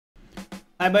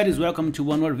Hi buddies, welcome to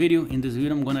one more video. In this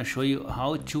video I'm gonna show you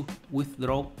how to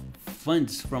withdraw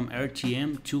funds from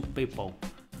AirTm to PayPal.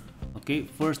 Okay,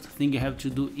 first thing you have to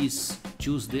do is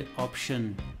choose the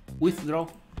option withdraw.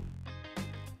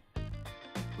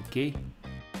 Okay,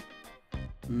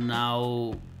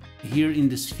 now here in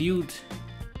this field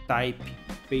type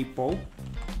PayPal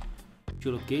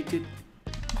to locate it.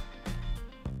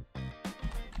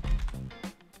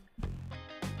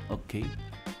 Okay,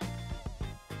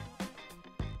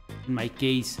 in my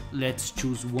case let's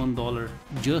choose $1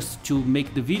 just to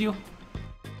make the video.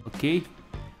 Okay,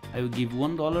 I will give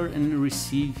 $1 and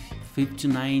receive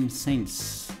 59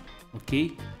 cents.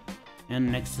 Okay,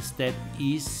 and next step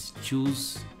is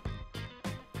choose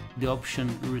the option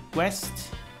request.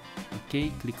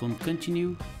 Okay, click on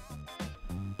continue.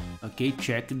 Okay,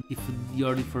 check if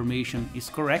your information is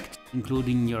correct,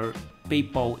 including your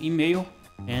PayPal email,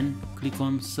 and click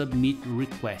on submit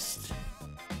request.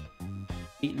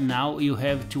 Now you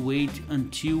have to wait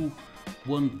until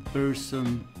one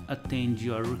person attends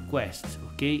your request.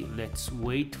 Okay, let's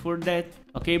wait for that.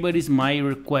 Okay buddies, my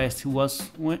request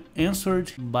was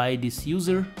answered by this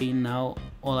user. Okay, now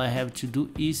all I have to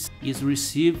do is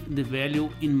receive the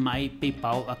value in my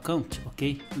PayPal account.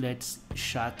 Okay, let's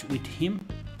chat with him.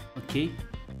 Okay,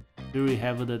 here we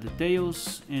have the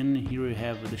details and here we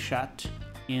have the chat,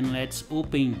 and let's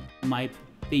open my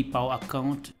PayPal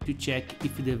account to check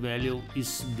if the value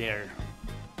is there.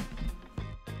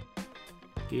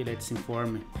 Okay, let's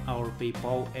inform our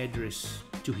PayPal address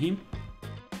to him.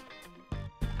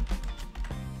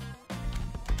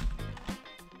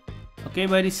 Okay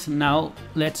buddies, now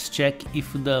let's check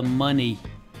if the money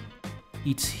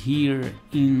it's here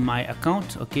in my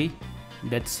account. Okay,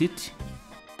 that's it.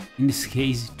 In this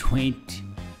case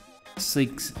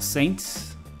 26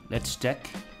 cents. Let's check.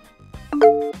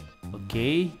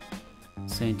 Okay,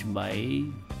 sent by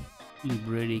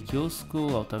Library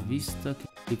Kiosco, Alta Vista,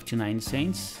 59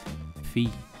 cents, fee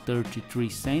 33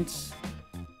 cents,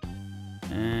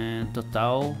 and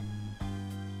total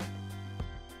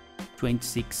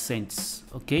 26 cents.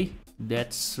 Okay,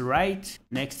 that's right.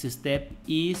 Next step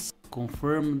is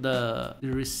confirm the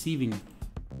receiving.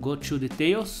 Go to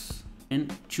details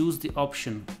and choose the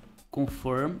option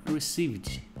confirm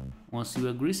received. Once you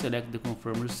agree, select the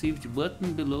confirm received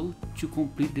button below to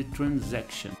complete the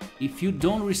transaction. If you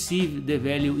don't receive the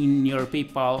value in your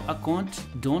PayPal account,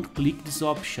 don't click this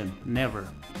option, never.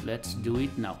 Let's do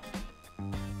it now.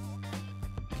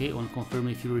 Okay, on confirm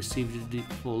if you received the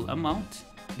full amount,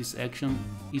 this action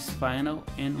is final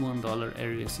and $1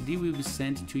 AirUSD will be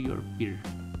sent to your peer.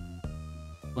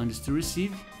 Funds to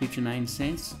receive, 59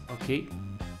 cents, okay.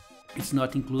 It's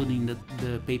not including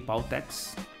the PayPal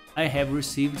tax. I have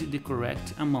received the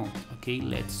correct amount. Okay,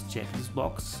 let's check this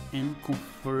box and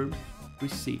confirm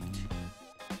received.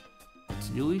 Let's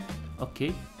do it.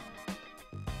 Okay,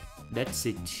 that's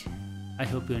it. I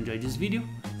hope you enjoyed this video.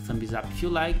 Thumbs up if you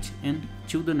liked, and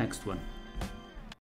till the next one.